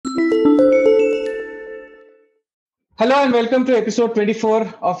Hello and welcome to episode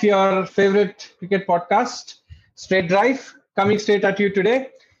 24 of your favorite cricket podcast, Straight Drive, coming straight at you today.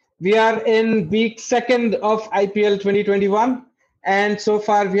 We are in week second of IPL 2021, and so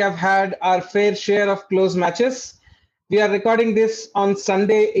far we have had our fair share of close matches. We are recording this on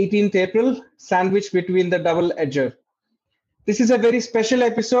Sunday, 18th April, sandwiched between the double edger. This is a very special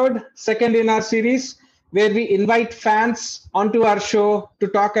episode, second in our series, where we invite fans onto our show to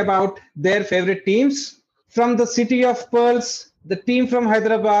talk about their favorite teams. From the city of pearls, the team from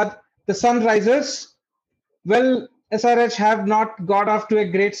Hyderabad, the Sunrisers. Well, SRH have not got off to a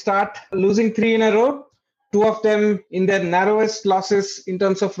great start, losing three in a row, two of them in their narrowest losses in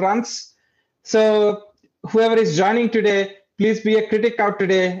terms of runs. So, whoever is joining today, please be a critic out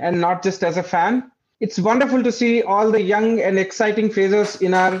today and not just as a fan. It's wonderful to see all the young and exciting faces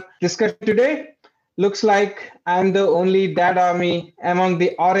in our discussion today. Looks like I'm the only dad army among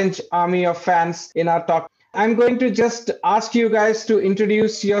the orange army of fans in our talk. I'm going to just ask you guys to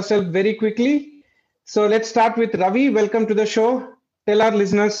introduce yourself very quickly. So let's start with Ravi. Welcome to the show. Tell our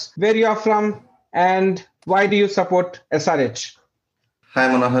listeners where you are from and why do you support SRH? Hi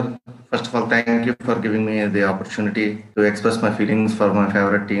Manohar. First of all, thank you for giving me the opportunity to express my feelings for my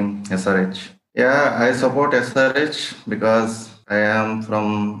favorite team, SRH. Yeah, I support SRH because I am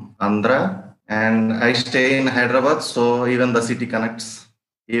from Andhra and I stay in Hyderabad, so even the city connects.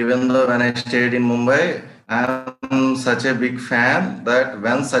 Even though when I stayed in Mumbai, I'm such a big fan that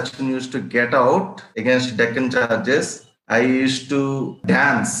when Sachin used to get out against Deccan Chargers, I used to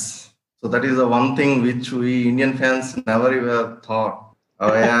dance. So that is the one thing which we Indian fans never ever thought.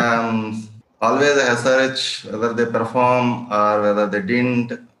 I am always SRH, whether they perform or whether they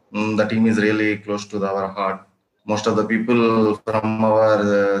didn't, the team is really close to our heart. Most of the people from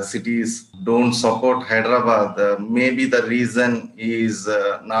our cities don't support Hyderabad. Maybe the reason is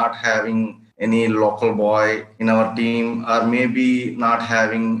not having any local boy in our team, or maybe not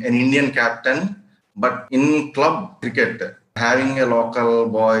having an Indian captain. But in club cricket, having a local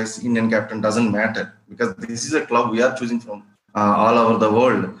boy's Indian captain doesn't matter because this is a club we are choosing from all over the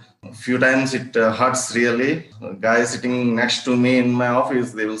world. A few times it hurts really. A guy sitting next to me in my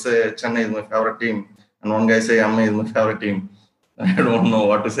office, they will say Chennai is my favorite team. And one guy say Amma is my favorite team. I don't know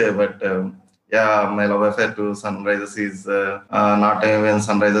what to say, but my love affair to Sunrisers is not even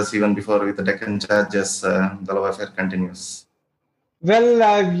Sunrisers, even before with the Deccan Chargers, the love affair continues.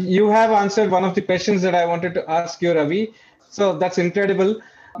 Well, you have answered one of the questions that I wanted to ask you, Ravi. So that's incredible.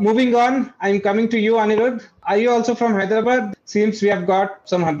 Moving on, I'm coming to you, Anirudh. Are you also from Hyderabad? Seems we have got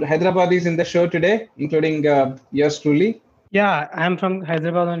some Hyderabadis in the show today, including yours truly. Yeah, I'm from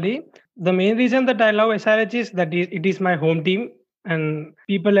Hyderabad only. The main reason that I love SRH is that it is my home team, and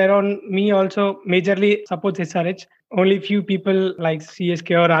people around me also majorly supports SRH. Only few people like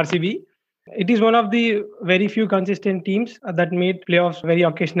CSK or RCB. It is one of the very few consistent teams that made playoffs very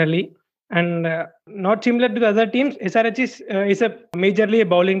occasionally, and not similar to the other teams. SRH is a majorly a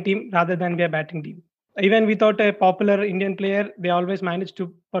bowling team rather than a batting team. Even without a popular Indian player, they always manage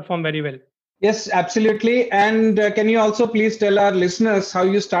to perform very well. Yes, absolutely. And can you also please tell our listeners how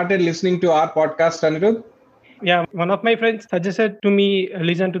you started listening to our podcast, Anirudh? Yeah, one of my friends suggested to me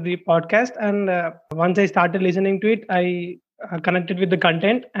listen to the podcast, and once I started listening to it, I connected with the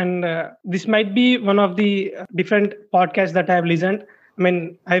content, and this might be one of the different podcasts that I have listened. I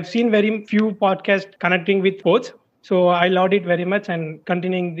mean, I've seen very few podcasts connecting with sports, so I loved it very much and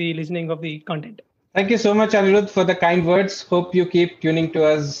continuing the listening of the content. Thank you so much, Anirudh, for the kind words. Hope you keep tuning to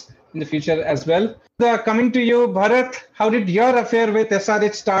us in the future as well. Coming to you, Bharat, how did your affair with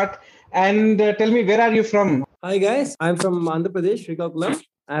SRH start? And tell me, where are you from? Hi guys, I'm from Andhra Pradesh, Srikakulam.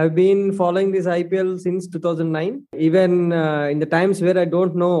 I've been following this IPL since 2009. Even in the times where I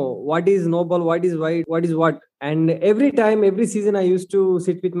don't know what is no ball, what is white, what is what. And every time, every season, I used to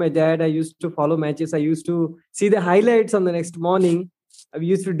sit with my dad. I used to follow matches. I used to see the highlights on the next morning. We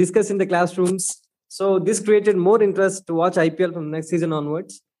used to discuss in the classrooms. So this created more interest to watch IPL from next season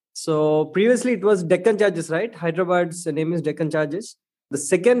onwards. So previously it was Deccan Chargers, right? Hyderabad's name is Deccan Chargers. The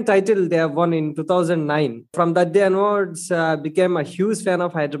second title they have won in 2009. From that day onwards, became a huge fan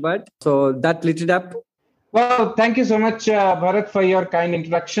of Hyderabad. So that lit it up. Well, thank you so much, Bharat, for your kind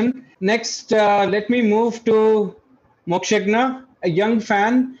introduction. Next, let me move to Mokshagna, a young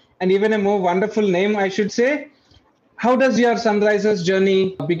fan and even a more wonderful name, I should say. How does your Sunrisers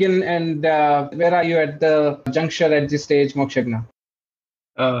journey begin, and where are you at the juncture at this stage, Mokshagna?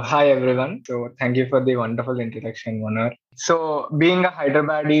 Hi everyone. So thank you for the wonderful introduction, Monar. So being a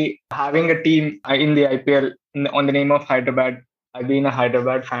Hyderabadi, having a team in the IPL on the name of Hyderabad, I've been a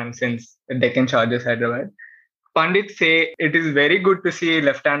Hyderabad fan since the Deccan Chargers Hyderabad. Pundits say it is very good to see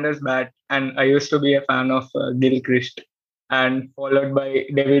left-handers bat, and I used to be a fan of Gilchrist, and followed by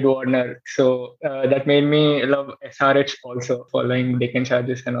David Warner. So that made me love SRH also, following Deccan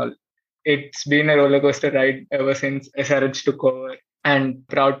Chargers and all. It's been a roller coaster ride ever since SRH took over. And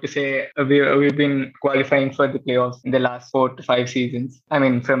proud to say we've been qualifying for the playoffs in the last 4 to 5 seasons. I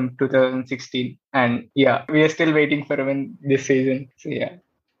mean, from 2016. And yeah, we are still waiting for even this season. So yeah.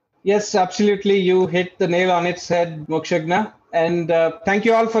 Yes, absolutely. You hit the nail on its head, Mokshagna. And thank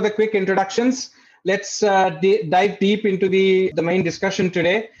you all for the quick introductions. Let's dive deep into the main discussion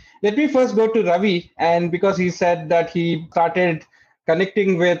today. Let me first go to Ravi. And because he said that he started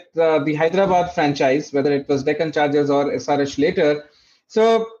connecting with the Hyderabad franchise, whether it was Deccan Chargers or SRH later.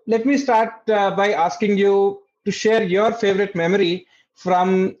 So let me start by asking you to share your favorite memory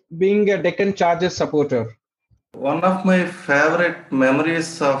from being a Deccan Chargers supporter. One of my favorite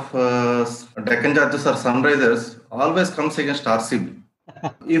memories of Deccan Chargers or Sunrisers always comes against RCB.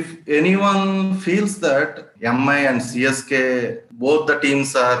 If anyone feels that MI and CSK, both the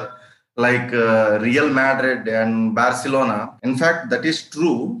teams are like Real Madrid and Barcelona, in fact, that is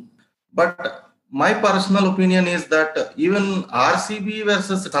true. But my personal opinion is that even RCB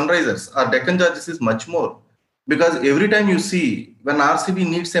versus Sunrisers or Deccan Chargers is much more. Because every time you see when RCB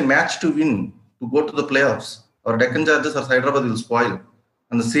needs a match to win to go to the playoffs, or Deccan Chargers or Hyderabad will spoil.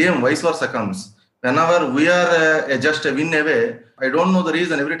 And the same vice versa comes. Whenever we are just a win away, I don't know the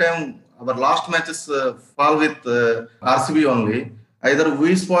reason. Every time our last matches fall with RCB only, either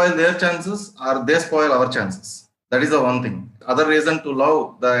we spoil their chances or they spoil our chances. That is the one thing. Other reason to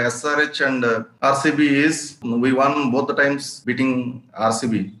love the SRH and RCB is we won both the times beating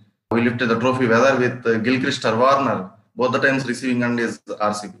RCB. We lifted the trophy whether with Gilchrist or Warner, both the times receiving end is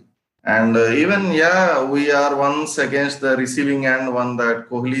RCB. And we are once against the receiving end, one that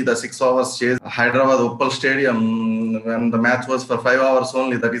Kohli, the 6 hours chase, Hyderabad Uppal Stadium, when the match was for 5 hours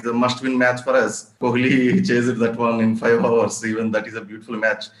only. That is a must-win match for us. Kohli chased that one in 5 hours. Even that is a beautiful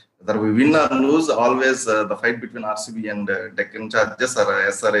match. Whether we win or lose, always the fight between RCB and Deccan Chargers or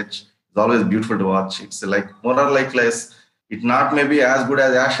SRH is always beautiful to watch. It's like more or like less. It's not maybe as good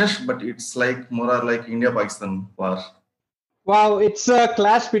as Ashes, but it's like more or like India-Pakistan war. Wow, it's a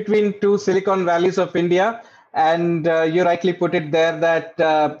clash between two Silicon Valleys of India. And you rightly put it there that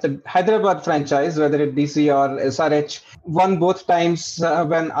the Hyderabad franchise, whether it DC or SRH, won both times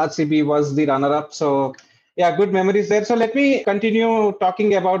when RCB was the runner-up. So, yeah, good memories there. So let me continue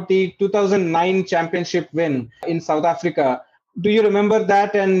talking about the 2009 championship win in South Africa. Do you remember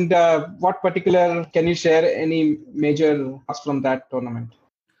that? And what particular, can you share any major thoughts from that tournament?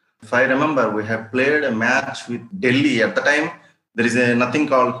 If I remember, we have played a match with Delhi. At the time, there is nothing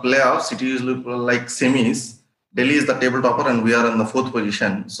called playoffs. It usually like semis. Delhi is the table topper and we are in the 4th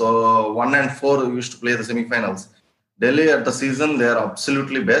position. So 1 and 4 we used to play the semi-finals. Delhi at the season, they are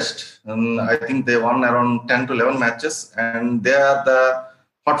absolutely best. And I think they won around 10 to 11 matches. And they are the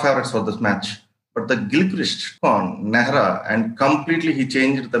hot favorites for this match. But the Gilchrist on Nehra and completely he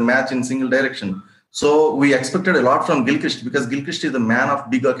changed the match in single direction. So we expected a lot from Gilchrist because Gilchrist is the man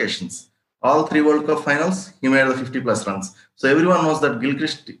of big occasions. All 3 World Cup finals, he made the 50 plus runs. So everyone knows that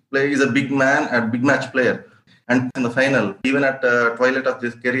Gilchrist is a big man and big match player. And in the final, even at twilight of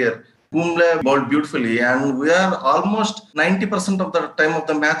his career, Kumble bowled beautifully. And we are almost 90% of the time of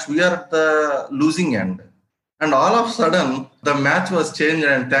the match, we are at the losing end. And all of a sudden, the match was changed,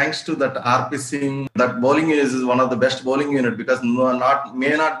 and thanks to that RP Singh, that bowling is one of the best bowling unit because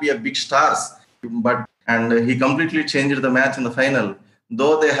may not be a big stars. And he completely changed the match in the final.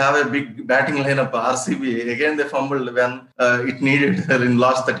 Though they have a big batting lineup, RCB, again they fumbled when it needed in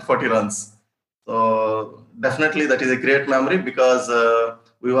last 30-40 runs. So definitely that is a great memory because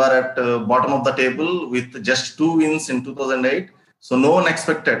we were at bottom of the table with just 2 wins in 2008. So no one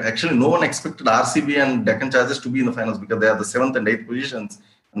expected RCB and Deccan Chargers to be in the finals because they are the 7th and 8th positions.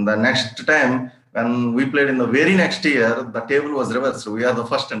 And the next time when we played in the very next year, the table was reversed. We are the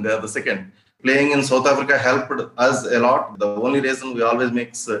first and they are the second. Playing in South Africa helped us a lot. The only reason we always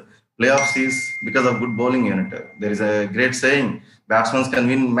make playoffs is because of good bowling unit. There is a great saying, batsmen can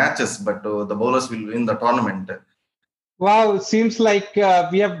win matches, but the bowlers will win the tournament. Wow, seems like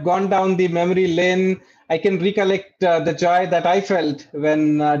we have gone down the memory lane. I can recollect the joy that I felt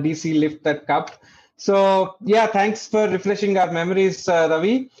when DC lifted that cup. So, yeah, thanks for refreshing our memories,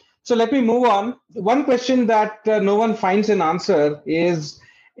 Ravi. So let me move on. One question that no one finds an answer is,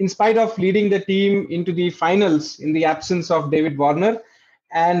 in spite of leading the team into the finals in the absence of David Warner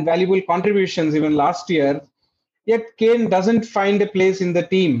and valuable contributions even last year, yet Kane doesn't find a place in the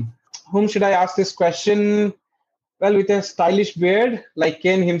team. Whom should I ask this question? Well, with a stylish beard like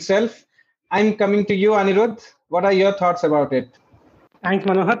Kane himself, I'm coming to you, Anirudh. What are your thoughts about it? Thanks,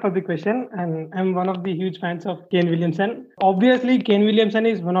 Manohar, for the question. And I'm one of the huge fans of Kane Williamson. Obviously, Kane Williamson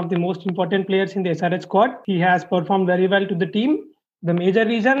is one of the most important players in the SRH squad. He has performed very well to the team. The major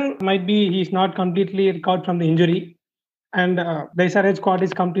reason might be he's not completely recovered from the injury. And the SRH squad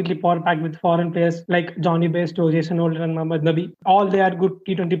is completely power packed with foreign players like Johnny Bairstow, Jason Holder, and Mohammad Nabi. All they are good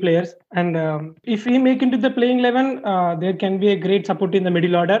T20 players. And if we make into the playing 11, there can be a great support in the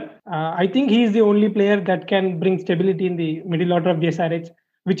middle order. I think he is the only player that can bring stability in the middle order of the SRH,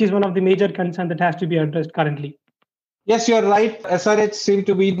 which is one of the major concerns that has to be addressed currently. Yes, you're right. SRH seem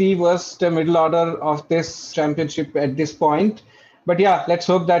to be the worst middle order of this championship at this point. But yeah, let's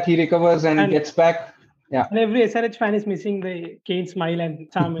hope that he recovers and gets back. Yeah. And every SRH fan is missing the Kane smile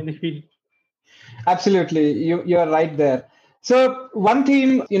and charm in the field. Absolutely. You're right there. So one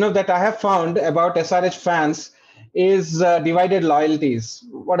theme, that I have found about SRH fans is divided loyalties.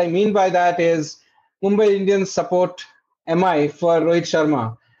 What I mean by that is Mumbai Indians support MI for Rohit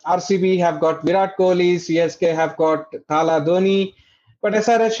Sharma. RCB have got Virat Kohli, CSK have got Thala Dhoni, but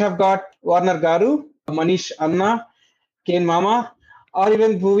SRH have got Warner Garu, Manish Anna, Kane Mama, or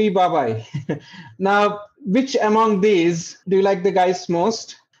even Bhuvi Babai. Now, which among these do you like the guys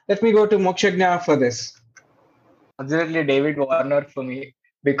most? Let me go to Mokshagna for this. Absolutely David Warner for me,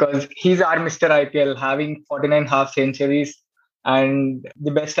 because he's our Mr. IPL, having 49 half centuries and the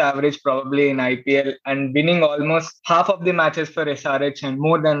best average probably in IPL, and winning almost half of the matches for SRH and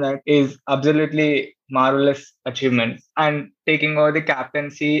more than that is absolutely marvelous achievement. And taking over the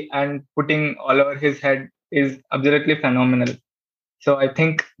captaincy and putting all over his head is absolutely phenomenal. So I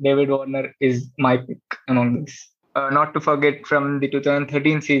think David Warner is my pick among these. Not to forget, from the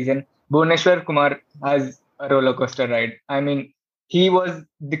 2013 season, Bhuvneshwar Kumar has a roller coaster ride. I mean, he was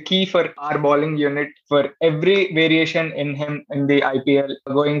the key for our bowling unit for every variation in him in the IPL,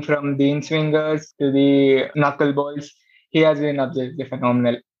 going from the in-swingers to the knuckle balls. He has been absolutely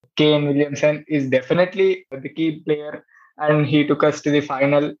phenomenal. Kane Williamson is definitely the key player, and he took us to the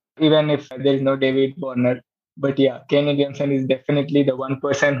final, even if there is no David Warner. But yeah, Kane Williamson is definitely the one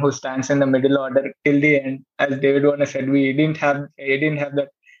person who stands in the middle order till the end. As David Warner said, we didn't have that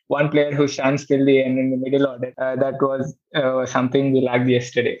one player who stands till the end in the middle order. That was something we lacked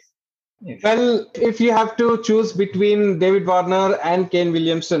yesterday. Yes. Well, if you have to choose between David Warner and Kane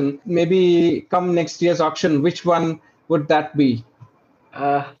Williamson, maybe come next year's auction, which one would that be?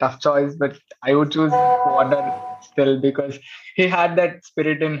 Tough choice, but I would choose Warner still, because he had that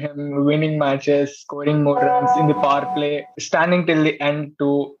spirit in him, winning matches, scoring more runs in the power play, standing till the end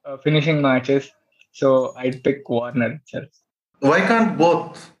to finishing matches. So I'd pick Warner itself. Why can't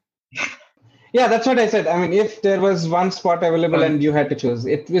both? Yeah, that's what I said. I mean, if there was one spot available and you had to choose,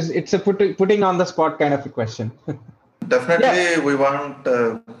 it's a putting on the spot kind of a question. Definitely, we want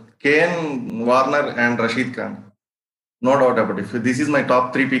Kane, Warner, and Rashid Khan. No doubt about it. If this is my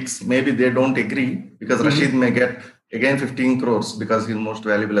top 3 picks, maybe they don't agree, because Rashid may get again 15 crores because he's most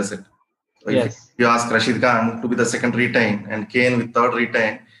valuable asset. So if you ask Rashid Khan to be the second retain and Kane with third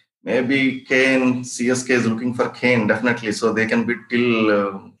retain, maybe Kane, CSK is looking for Kane, definitely. So they can bid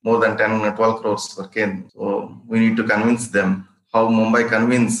till more than 10 or 12 crores for Kane. So we need to convince them. How Mumbai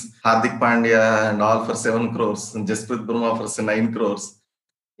convinced Hardik Pandya and all for 7 crores and Jasprit Bumrah for 9 crores.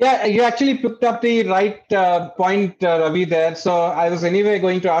 Yeah, you actually picked up the right point, Ravi, there. So I was anyway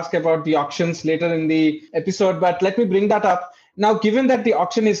going to ask about the auctions later in the episode, but let me bring that up. Now, given that the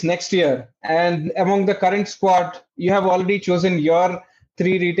auction is next year, and among the current squad, you have already chosen your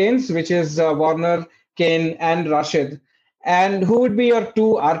 3 retains, which is Warner, Kane, and Rashid. And who would be your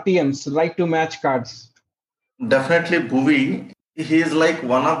 2 RTMs, right to match cards? Definitely Bhuvi. He is like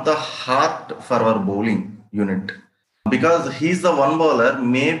one of the heart for our bowling unit. Because he's the one bowler,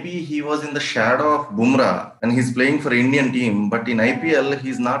 maybe he was in the shadow of Bumrah and he's playing for Indian team, but in IPL,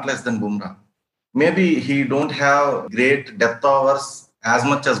 he's not less than Bumrah. Maybe he don't have great depth overs as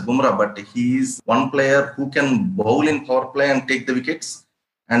much as Bumrah, but he's one player who can bowl in power play and take the wickets,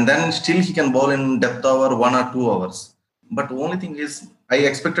 and then still he can bowl in depth over 1 or 2 hours. But the only thing is, I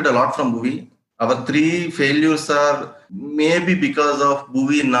expected a lot from Bhuvi. Our 3 failures are maybe because of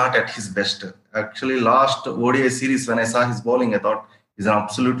Bhuvi not at his best. Actually, last ODI series, when I saw his bowling, I thought he's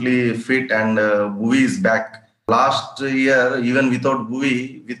absolutely fit and Bhuvi is back. Last year, even without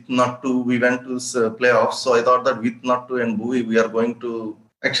Bhuvi, with Nattu, we went to playoffs. So I thought that with Nattu and Bhuvi, we are going to...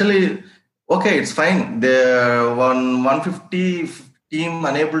 Actually, okay, it's fine. The 150 team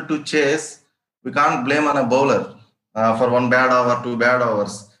unable to chase, we can't blame on a bowler for 1 bad hour, 2 bad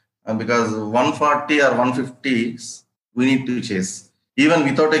hours. Because 140 or 150, we need to chase. Even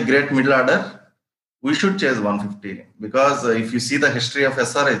without a great middle order, we should chase 150. Because if you see the history of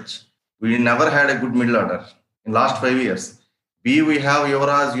SRH, we never had a good middle order. in last 5 years. We have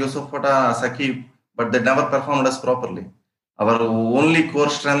Yuvraj, Yusuf Pathan, Sakib, but they never performed us properly. Our only core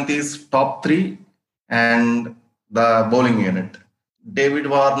strength is top three and the bowling unit. David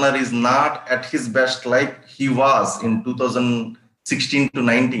Warner is not at his best like he was in 2016 to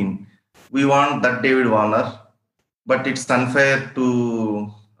 19. We want that David Warner, but it's unfair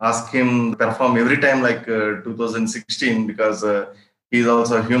to ask him to perform every time like 2016 because he's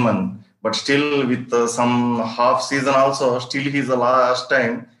also human. But still, with some half season also, still he's the last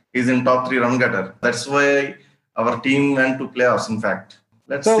time he's in top three run getter. That's why our team went to playoffs. In fact,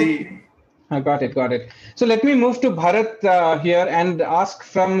 let's see. Got it. So let me move to Bharat here and ask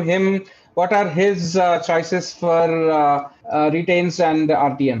from him what are his choices for retains and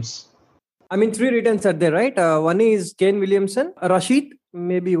RTMs. I mean, 3 returns are there, right? One is Kane Williamson, Rashid,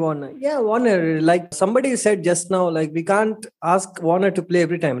 maybe Warner. Yeah, Warner. Like somebody said just now, like we can't ask Warner to play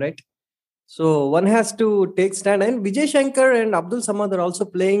every time, right? So one has to take stand. And Vijay Shankar and Abdul Samad are also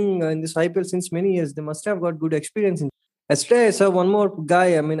playing in this IPL since many years. They must have got good experience. Yesterday, I saw one more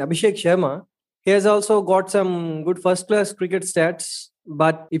guy, Abhishek Sharma. He has also got some good first-class cricket stats.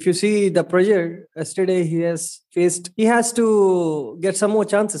 But if you see the pressure yesterday he has to get some more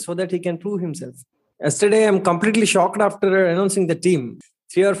chances so that he can prove himself. Yesterday, I'm completely shocked after announcing the team.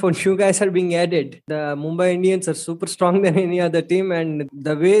 3 or 4 new guys are being added. The Mumbai Indians are super strong than any other team. And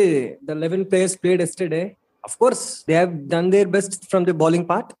the way the 11 players played yesterday, of course, they have done their best from the bowling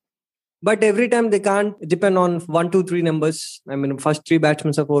part. But every time they can't depend on 1, 2, 3 numbers. First 3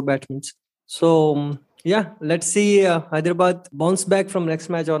 batsmen or 4 batsmen. So, yeah, let's see Hyderabad bounce back from next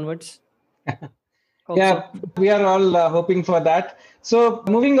match onwards. Yeah, we are all hoping for that. So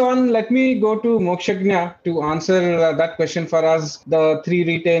moving on, let me go to Mokshagnya to answer that question for us, the 3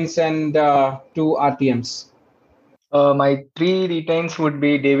 retains and 2 RTMs. My 3 retains would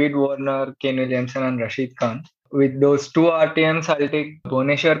be David Warner, Kane Williamson and Rashid Khan. With those 2 RTMs, I'll take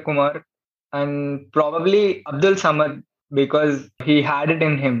Bhuvneshwar Kumar and probably Abdul Samad because he had it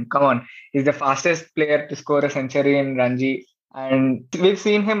in him. Come on, he's the fastest player to score a century in Ranji. And we've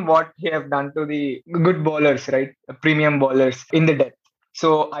seen him what he have done to the good bowlers, right? Premium bowlers in the depth.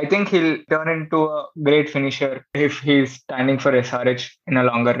 So I think he'll turn into a great finisher if he's standing for SRH in a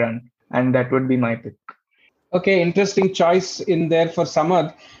longer run. And that would be my pick. Okay, interesting choice in there for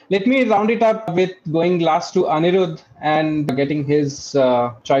Samad. Let me round it up with going last to Anirudh and getting his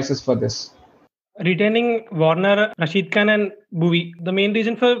choices for this. Retaining Warner, Rashid Khan and Bhuvi. The main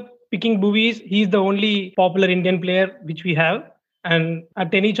reason for picking Bhuvi is he's the only popular Indian player which we have. And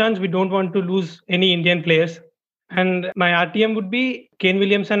at any chance, we don't want to lose any Indian players. And my RTM would be Kane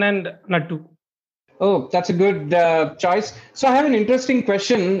Williamson and Nattu. Oh, that's a good choice. So I have an interesting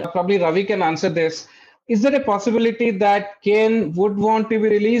question. Probably Ravi can answer this. Is there a possibility that Kane would want to be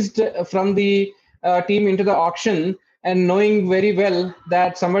released from the team into the auction, and knowing very well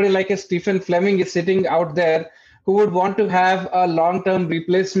that somebody like a Stephen Fleming is sitting out there who would want to have a long-term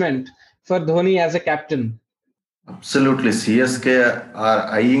replacement for Dhoni as a captain? Absolutely. CSK are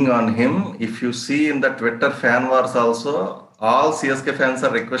eyeing on him. If you see in the Twitter fan wars also, all CSK fans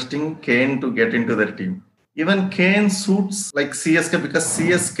are requesting Kane to get into their team. Even Kane suits like CSK because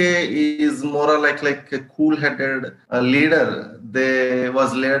CSK is more like a cool-headed leader. They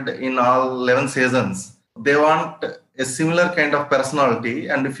was led in all 11 seasons. They want a similar kind of personality.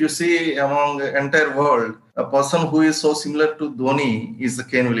 And if you see among the entire world, a person who is so similar to Dhoni is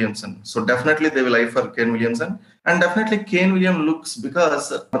Kane Williamson. So definitely they will eye for Kane Williamson. And definitely Kane Williams looks, because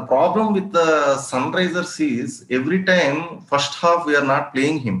the problem with the Sunrisers is every time first half we are not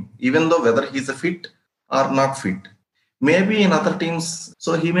playing him, even though whether he's a fit or not fit. Maybe in other teams,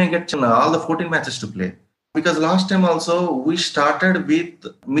 so he may get all the 14 matches to play. Because last time also we started with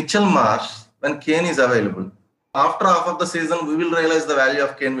Mitchell Marsh when Kane is available. After half of the season, we will realize the value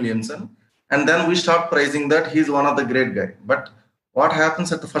of Kane Williamson. And then we start praising that he's one of the great guys. But what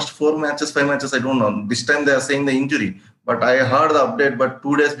happens at the first 4 matches, 5 matches, I don't know. This time they are saying the injury. But I heard the update, but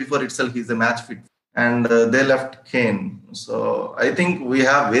 2 days before itself, he's a match fit. And they left Kane. So I think we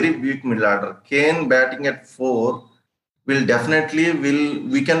have very weak middle order. Kane batting at 4 will definitely,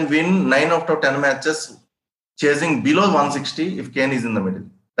 we can win 9 out of 10 matches chasing below 160 if Kane is in the middle.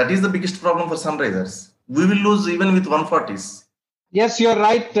 That is the biggest problem for Sunrisers. We will lose even with 140s. Yes, you're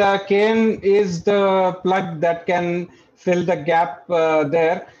right. Kane is the plug that can fill the gap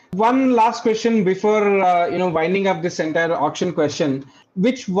there. One last question before winding up this entire auction question.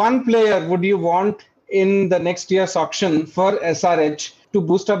 Which one player would you want in the next year's auction for SRH to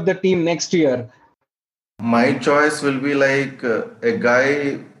boost up the team next year? My choice will be like a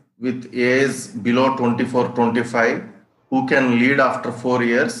guy with age below 24, 25 who can lead after 4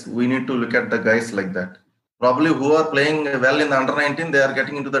 years. We need to look at the guys like that. Probably who are playing well in the under 19, they are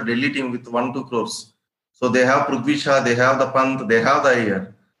getting into the Delhi team with 1-2 crores. So they have Prithvi Shaw, they have the Pant, they have the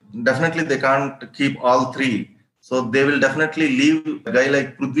Iyer. Definitely they can't keep all three. So they will definitely leave a guy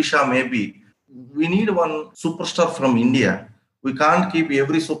like Prithvi Shaw maybe. We need one superstar from India. We can't keep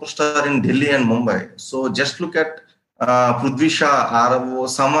every superstar in Delhi and Mumbai. So just look at Prithvi Shaw or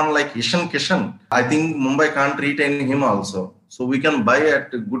someone like Ishan Kishan. I think Mumbai can't retain him also. So we can buy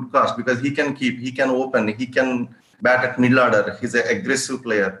at good cost because he can keep, he can open, he can bat at middle order. He's an aggressive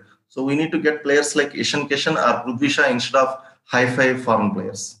player. So we need to get players like Ishan Kishan or Prithvi Shaw instead of high-five foreign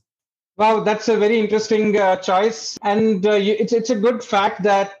players. Wow, that's a very interesting choice. And it's a good fact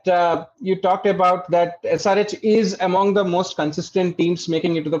that you talked about that SRH is among the most consistent teams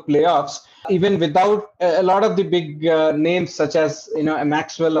making it to the playoffs, even without a lot of the big names such as a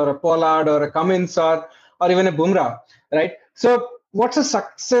Maxwell or a Pollard or a Cummins or even a Bumrah, right? So what's a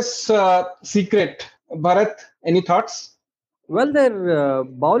success secret? Bharat, any thoughts? Well, their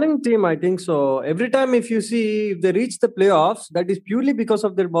bowling team, I think so. Every time, if you see, if they reach the playoffs, that is purely because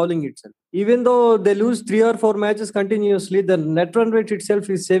of their bowling itself. Even though they lose 3 or 4 matches continuously, the net run rate itself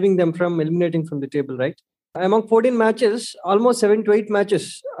is saving them from eliminating from the table, right? Among 14 matches, almost 7 to 8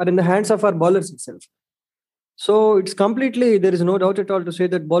 matches are in the hands of our bowlers itself. So it's completely, there is no doubt at all to say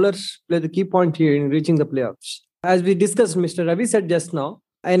that bowlers play the key point here in reaching the playoffs. As we discussed, Mr. Ravi said just now,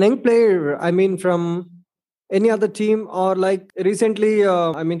 an young player, from any other team or like recently,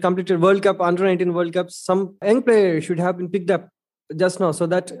 completed World Cup, under 19 World Cup, some young player should have been picked up just now so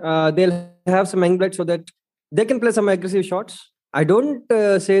that they'll have some young blood so that they can play some aggressive shots. I don't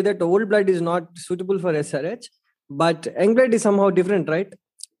say that old blood is not suitable for SRH, but young blood is somehow different, right?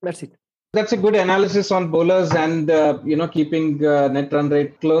 That's it. That's a good analysis on bowlers and, keeping net run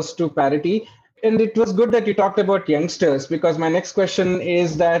rate close to parity. And it was good that you talked about youngsters because my next question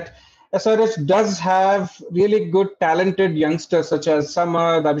is that SRH does have really good, talented youngsters such as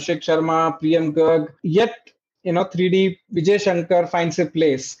Samad, Abhishek Sharma, Priyam Garg. Yet, 3D Vijay Shankar finds a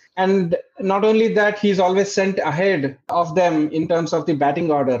place. And not only that, he's always sent ahead of them in terms of the batting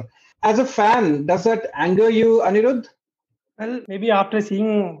order. As a fan, does that anger you, Anirudh? Well, maybe after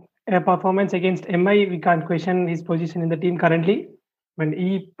seeing a performance against MI, we can't question his position in the team currently. When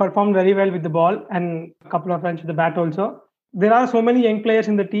he performed very well with the ball and a couple of runs with the bat also. There are so many young players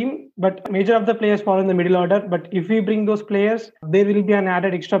in the team, but major of the players fall in the middle order. But if we bring those players, there will be an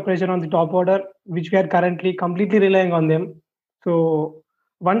added extra pressure on the top order, which we are currently completely relying on them. So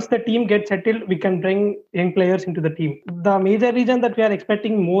once the team gets settled, we can bring young players into the team. The major reason that we are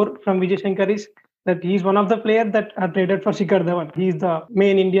expecting more from Vijay Shankar is that he's one of the players that are traded for Shikhar Dhawan. He's the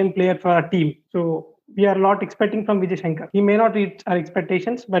main Indian player for our team. So we are not expecting from Vijay Shankar. He may not reach our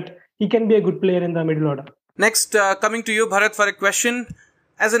expectations, but he can be a good player in the middle order. Next, coming to you, Bharat, for a question.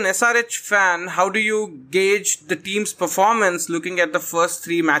 As an SRH fan, how do you gauge the team's performance looking at the first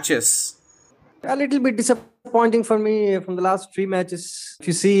 3 matches? A little bit disappointing for me from the last 3 matches. If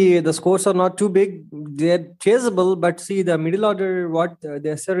you see, the scores are not too big. They're chaseable, but see the middle order, what the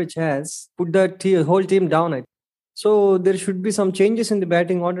SRH has, put the whole team down. So there should be some changes in the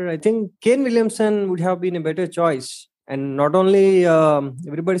batting order. I think Kane Williamson would have been a better choice. And not only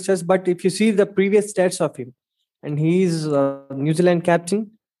everybody says, but if you see the previous stats of him, and he's New Zealand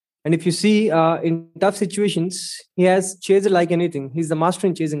captain, and if you see in tough situations, he has chased like anything. He's the master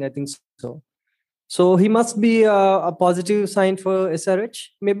in chasing, I think so. So he must be a positive sign for SRH.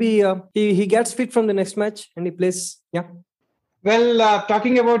 Maybe he gets fit from the next match and he plays. Yeah. Well,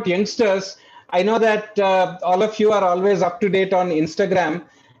 talking about youngsters, I know that all of you are always up to date on Instagram.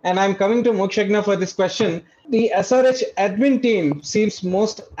 And I'm coming to Mokshagna for this question. The SRH admin team seems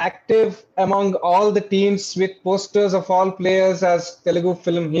most active among all the teams with posters of all players as Telugu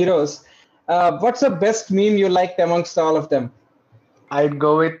film heroes. What's the best meme you liked amongst all of them? I'd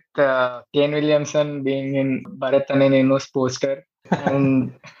go with Kane Williamson being in Bharat Ane Nenu's poster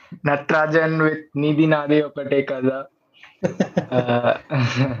and Natarajan with Nidhi Nadi Okate Kada.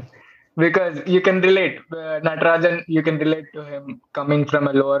 Because you can relate. Natarajan, you can relate to him coming from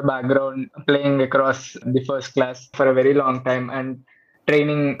a lower background, playing across the first class for a very long time and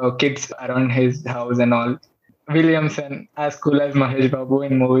training kids around his house and all. Williamson, as cool as Mahesh Babu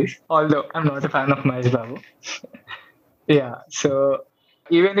in movies, although I'm not a fan of Mahesh Babu. Yeah, so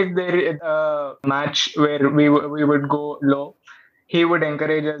even if there is a match where we would go low, he would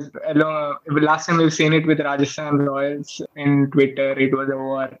encourage us. Last time we've seen it with Rajasthan Royals in Twitter. It was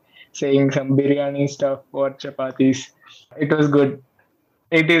over saying some biryani stuff or chapatis. It was good.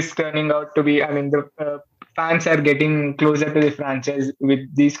 It is turning out to be, the fans are getting closer to the franchise with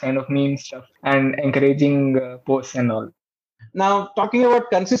these kind of meme stuff and encouraging posts and all. Now, talking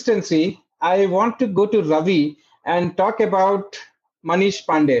about consistency, I want to go to Ravi and talk about Manish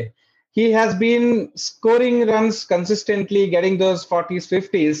Pandey. He has been scoring runs consistently, getting those 40s,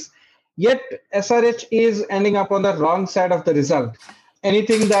 50s, yet SRH is ending up on the wrong side of the result.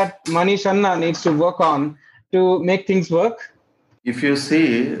 Anything that Manish Anna needs to work on to make things work? If you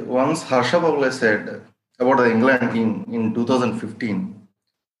see, once Harsha Bhogle said about the England team in 2015,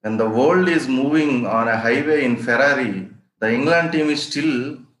 when the world is moving on a highway in Ferrari, the England team is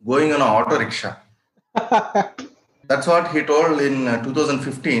still going on an auto rickshaw. That's what he told in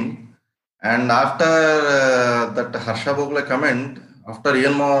 2015. And after that Harsha Bhogle comment, after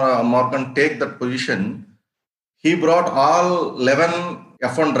Ian Morgan take that position, he brought all 11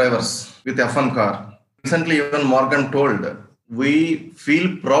 F1 drivers with F1 car. Recently, even Morgan told, we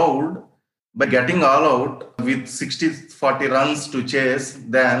feel proud by getting all out with 60-40 runs to chase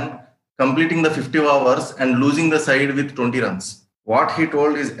than completing the 50 hours and losing the side with 20 runs. What he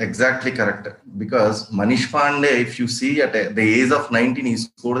told is exactly correct, because Manish Pandey, if you see at the age of 19, he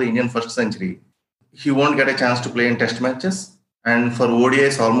scored the Indian first century. He won't get a chance to play in test matches. And for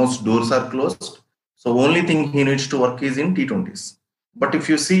ODIs, almost doors are closed. So only thing he needs to work is in T20s. But if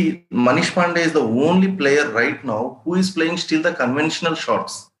you see, Manish Pandey is the only player right now who is playing still the conventional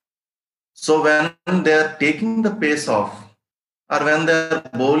shots. So when they're taking the pace off, or when they're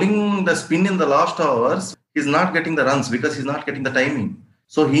bowling the spin in the last hours, he's not getting the runs because he's not getting the timing.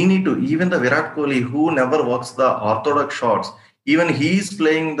 So he need to, even the Virat Kohli, who never works the orthodox shots, even he's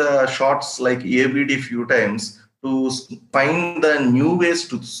playing the shots like ABD few times to find the new ways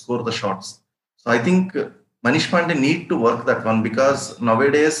to score the shots. So I think Manish Pandey need to work that one, because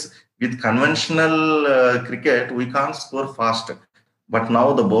nowadays with conventional cricket, we can't score fast. But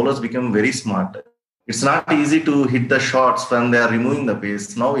now the bowlers become very smart. It's not easy to hit the shots when they are removing the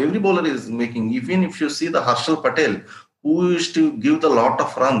pace. Now every bowler is making, even if you see the Harshal Patel, who used to give the lot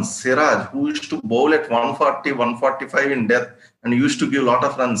of runs, Siraj, who used to bowl at 140, 145 in depth and used to give a lot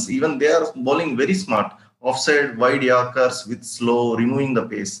of runs. Even they are bowling very smart, offside, wide Yorkers with slow, removing the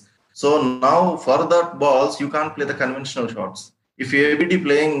pace. So now for that balls, you can't play the conventional shots. If ABD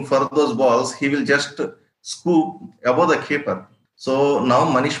playing for those balls, he will just scoop above the keeper. So now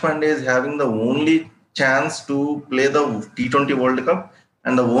Manish Pandey is having the only chance to play the T20 World Cup,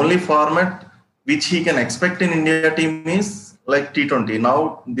 and the only format which he can expect in India team is like T20.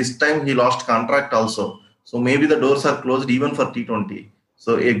 Now this time he lost contract also. So maybe the doors are closed even for T20.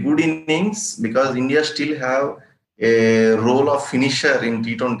 So a good innings, because India still have a role of finisher in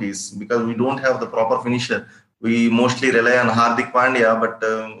T20s, because we don't have the proper finisher. We mostly rely on Hardik Pandya, but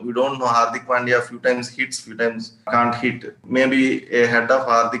we don't know Hardik Pandya. Few times hits, few times can't hit. Maybe ahead of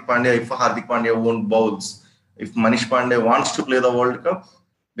Hardik Pandya, if Hardik Pandya won't bowls. If Manish Pandey wants to play the World Cup,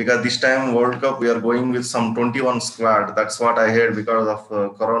 because this time World Cup, we are going with some 21 squad. That's what I heard, because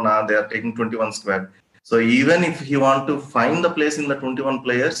of Corona, they are taking 21 squad. So even if he want to find the place in the 21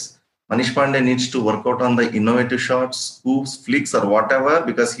 players, Manish Pandey needs to work out on the innovative shots, scoops, flicks or whatever,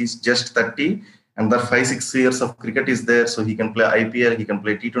 because he's just 30. And the 5-6 years of cricket is there, so he can play IPL, he can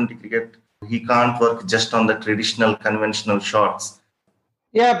play T20 cricket. He can't work just on the traditional, conventional shots.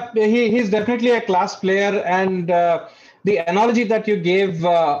 Yeah, he's definitely a class player. And the analogy that you gave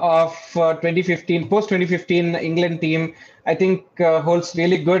of 2015, post-2015 England team, I think holds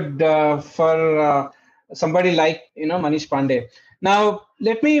really good for somebody like, Manish Pandey. Now,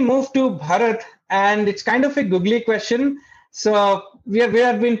 let me move to Bharat, and it's kind of a googly question. So we have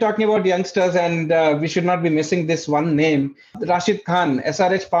been talking about youngsters, and we should not be missing this one name. Rashid Khan,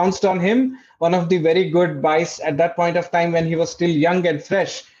 SRH pounced on him, one of the very good buys at that point of time when he was still young and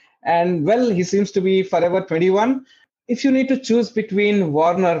fresh. And well, he seems to be forever 21. If you need to choose between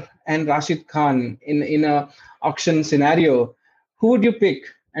Warner and Rashid Khan in a auction scenario, who would you pick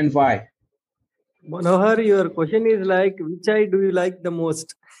and why? Manohar, your question is like, which eye do you like the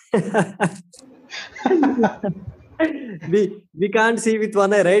most? we can't see with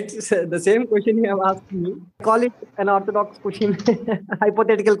one eye, right? The same question you have asked me. Call it an orthodox question,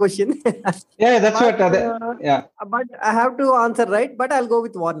 hypothetical question. Yeah, that's but, what. Yeah. But I have to answer right. But I'll go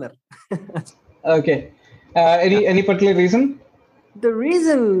with Warner. Okay. Any particular reason? The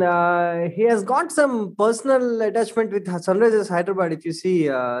reason he has got some personal attachment with Sunrisers Hyderabad. If you see,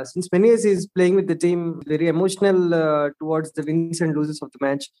 since many years he's playing with the team, very emotional towards the wins and losses of the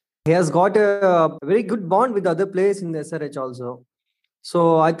match. He has got a very good bond with other players in the SRH also.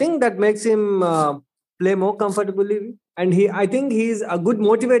 So I think that makes him play more comfortably. And I think he's a good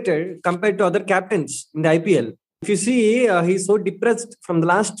motivator compared to other captains in the IPL. If you see, he's so depressed from the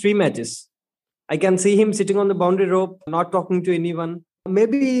last 3 matches. I can see him sitting on the boundary rope, not talking to anyone.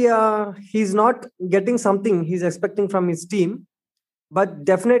 Maybe he's not getting something he's expecting from his team. But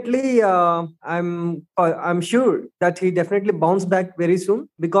definitely, I'm sure that he definitely bounce back very soon,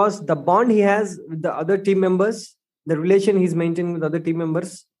 because the bond he has with the other team members, the relation he's maintaining with other team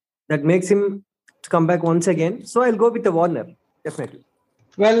members, that makes him to come back once again. So I'll go with the Warner, definitely.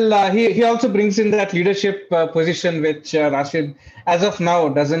 Well, he also brings in that leadership position, which Rashid, as of now,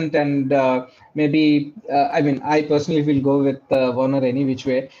 doesn't. And maybe, I mean, I personally will go with Warner any which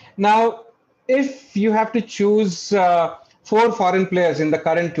way. Now, if you have to choose four foreign players in the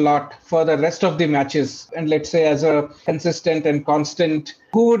current lot for the rest of the matches, and let's say as a consistent and constant,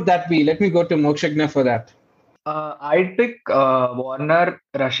 who would that be? Let me go to Mokshagna for that. I'd pick Warner,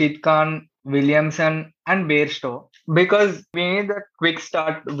 Rashid Khan, Williamson, and Bairstow, because we need that quick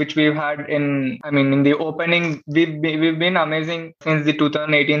start which we've had in the opening. We've been amazing since the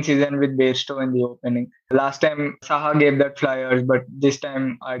 2018 season with Bairstow in the opening. Last time Saha gave that flyers, but this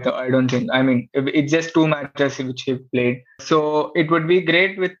time I don't think. I mean, it's just two matches which he played. So it would be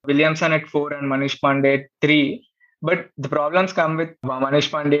great with Williamson at 4 and Manish Pandey at 3. But the problems come with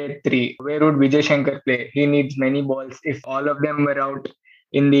Manish Pandey at 3. Where would Vijay Shankar play? He needs many balls. If all of them were out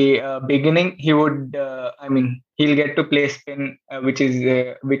in the beginning, he would. He'll get to play spin, which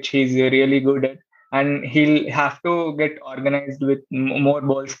he's really good at, and he'll have to get organized with more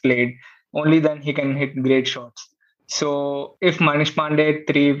balls played. Only then he can hit great shots. So if Manish Pandey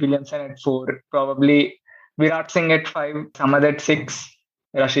at 3, Williamson at 4, probably Virat Singh at 5, Samad at 6.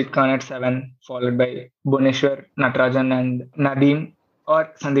 Rashid Khan at 7, followed by Bhuneshwar, Natarajan, and Nadeem or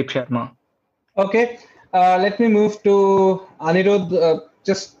Sandeep Sharma. Okay, let me move to Anirudh.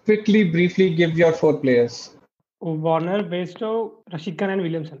 Just quickly, briefly give your four players. Warner, Bairstow, Rashid Khan, and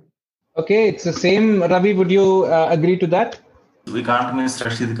Williamson. Okay, it's the same. Ravi, would you agree to that? We can't miss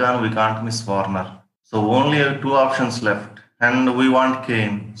Rashid Khan, we can't miss Warner. So only two options left. And we want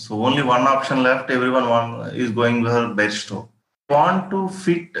Kane. So only one option left. Everyone is going with Bairstow. Want to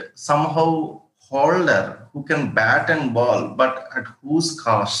fit somehow holder who can bat and ball, but at whose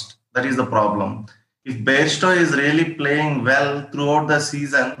cost? That is the problem. If Bairstow is really playing well throughout the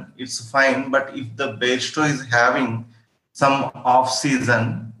season, it's fine. But if the Bairstow is having some off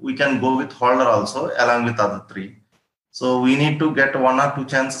season, we can go with holder also along with other three. So we need to get one or two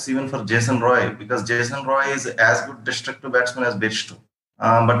chances even for Jason Roy, because Jason Roy is as good destructive batsman as Bairstow.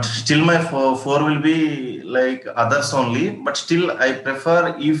 But still my four will be like others only. But still I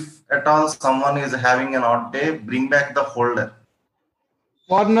prefer, if at all someone is having an odd day, bring back the holder.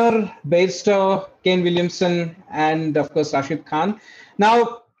 Warner, Bairstow, Kane Williamson, and of course Rashid Khan.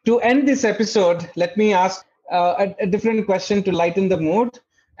 Now, to end this episode, let me ask a different question to lighten the mood.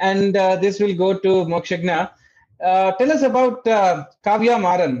 And this will go to Mokshagna. Tell us about Kavya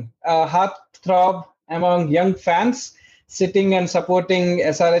Maran, a heartthrob among young fans, sitting and supporting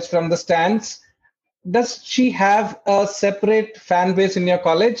SRH from the stands. Does she have a separate fan base in your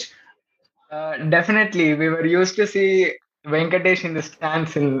college? Definitely. We were used to see Venkatesh in the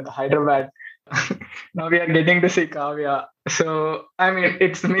stands in Hyderabad. Now we are getting to see Kavya. So,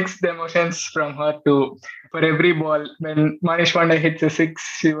 it's mixed emotions from her too. For every ball, when Manish Pandey hits a 6,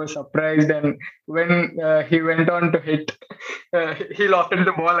 she was surprised. And when he went on to hit, he lofted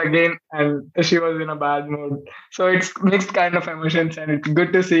the ball again and she was in a bad mood. So it's mixed kind of emotions, and it's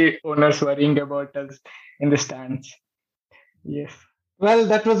good to see owners worrying about us in the stands. Yes. Well,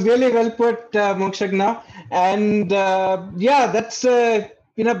 that was really well put, Mokshagna. And that's a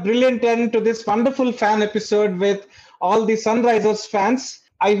brilliant end to this wonderful fan episode with all the Sunrisers fans.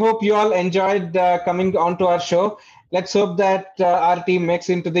 I hope you all enjoyed coming onto our show. Let's hope that our team makes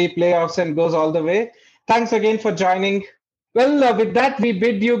into the playoffs and goes all the way. Thanks again for joining. Well, with that, we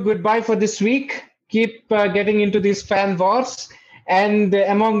bid you goodbye for this week. Keep getting into these fan wars. And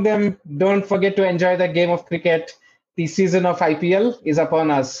among them, don't forget to enjoy the game of cricket. The season of IPL is upon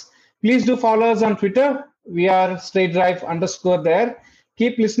us. Please do follow us on Twitter. We are StraightDrive_ there.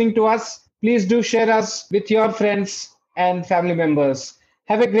 Keep listening to us. Please do share us with your friends and family members.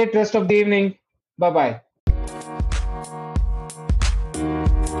 Have a great rest of the evening. Bye-bye.